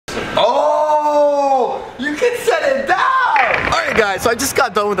Oh, you can set it down. All right, guys, so I just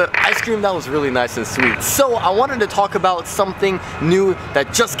got done with the ice cream. That was really nice and sweet. So I wanted to talk about something new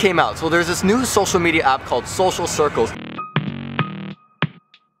that just came out. So there's this new social media app called Social Circles. 3,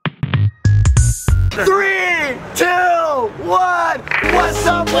 2, 1. What's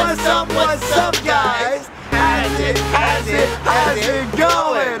up, what's up, what's up, guys? How's it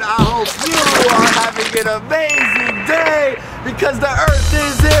going? I hope you are having an amazing day because the earth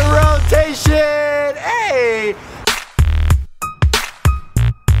is in rotation. Hey!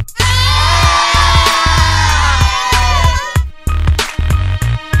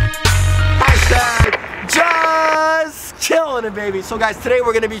 Hashtag just chilling it, baby. So guys, today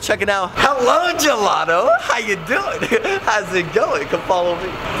we're gonna be checking out Hello Gelato. How you doing? How's it going? Come follow me.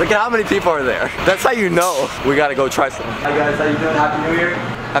 Look at how many people are there. That's how you know we gotta go try something. Hi guys, how you doing? Happy New Year.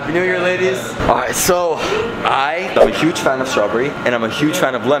 Happy New Year, ladies. Alright, so I'm a huge fan of strawberry and I'm a huge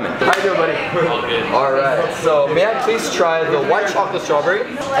fan of lemon. How you doing, buddy? All good. Alright, so may I please try the white chocolate strawberry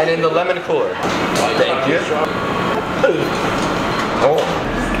and in the lemon cooler? Thank you.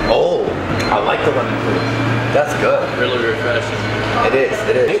 Oh, I like the lemon cooler. That's good. Really refreshing. It is.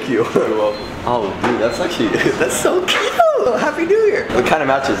 Thank you. You're welcome. Oh, dude, that's so cute. Happy New Year. What kind of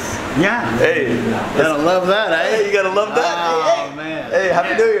matches? Yeah. Hey. Gotta love that, eh? Hey, you gotta love that. Oh, hey. man. Hey,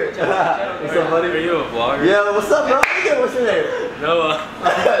 Happy New Year. What's up, buddy? Are you a vlogger? Yeah, what's up, bro? What's your name? Noah.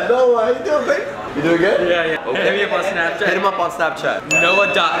 Noah, how you doing, babe? You doing good? Yeah. Okay. Hit me up on Snapchat. Hit him up on Snapchat.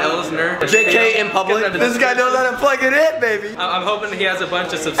 Noah.Elsner. JKinPublic. This guy knows how to plug it in, baby. I'm hoping he has a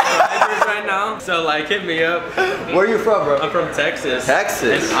bunch of subscribers right now. So like, hit me up. Where are you from, bro? I'm from Texas.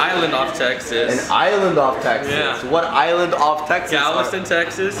 Texas. An island off Texas. An island off Texas. Yeah. What island off Texas? Galveston,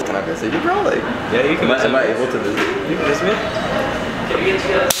 Texas. Can I visit you, bro? Like, Yeah, you can visit am me. I able to visit? You can visit me.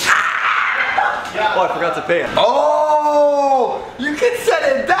 Oh, I forgot to pay it. Oh, you can set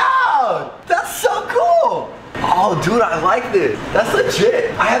it down. That's so cool. Oh, dude, I like this. That's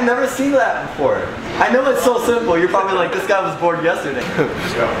legit. I have never seen that before. I know it's so simple. You're probably like, this guy was born yesterday.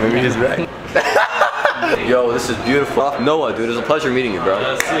 Maybe he's right. Yo, this is beautiful. Noah, dude, it's a pleasure meeting you, bro.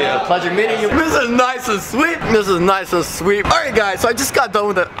 Yes, yeah. It's a pleasure meeting you. This is nice and sweet. This is nice and sweet. All right, guys, so I just got done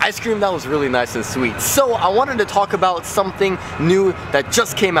with the ice cream. That was really nice and sweet. So I wanted to talk about something new that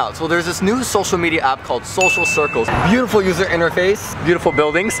just came out. So there's this new social media app called Social Circles. Beautiful user interface, beautiful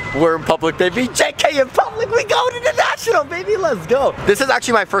buildings. We're in public, baby. JKinPublic, we going international, baby. Let's go. This is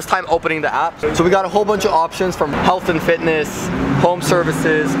actually my first time opening the app. So we got a whole bunch of options from health and fitness, home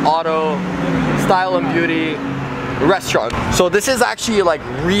services, auto, style and beauty, restaurant. So this is actually like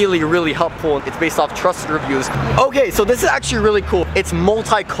really helpful. It's based off trusted reviews. Okay, so this is actually really cool. It's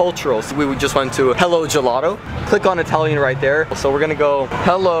multicultural. So we just went to Hello Gelato. Click on Italian right there. So we're gonna go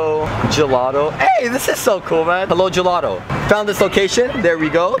Hello Gelato. Hey, this is so cool, man. Hello Gelato. Found this location. There we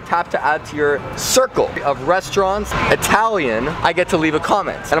go. Tap to add to your circle of restaurants. Italian. I get to leave a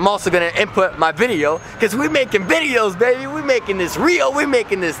comment. And I'm also gonna input my video because we're making videos, baby. We're making this real. We're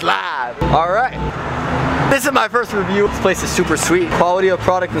making this live. All right. This is my first review. This place is super sweet. Quality of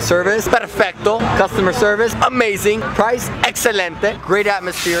product and service, perfecto. Customer service, amazing. Price, excelente. Great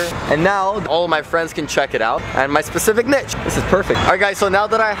atmosphere. And now all of my friends can check it out. And my specific niche. This is perfect. All right, guys, so now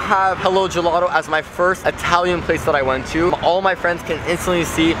that I have Hello Gelato as my first Italian place that I went to, all my friends can instantly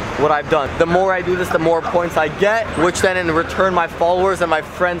see what I've done. The more I do this, the more points I get, which then in return my followers and my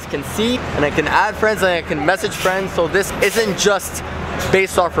friends can see. And I can add friends and I can message friends. So this isn't just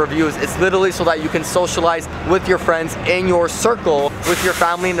based off reviews. It's literally so that you can socialize with your friends in your circle, with your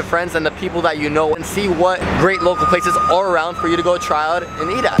family and the friends and the people that you know, and see what great local places are around for you to go try out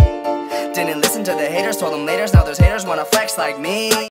and eat at. Didn't listen to the haters, told them later, now those haters wanna flex like me.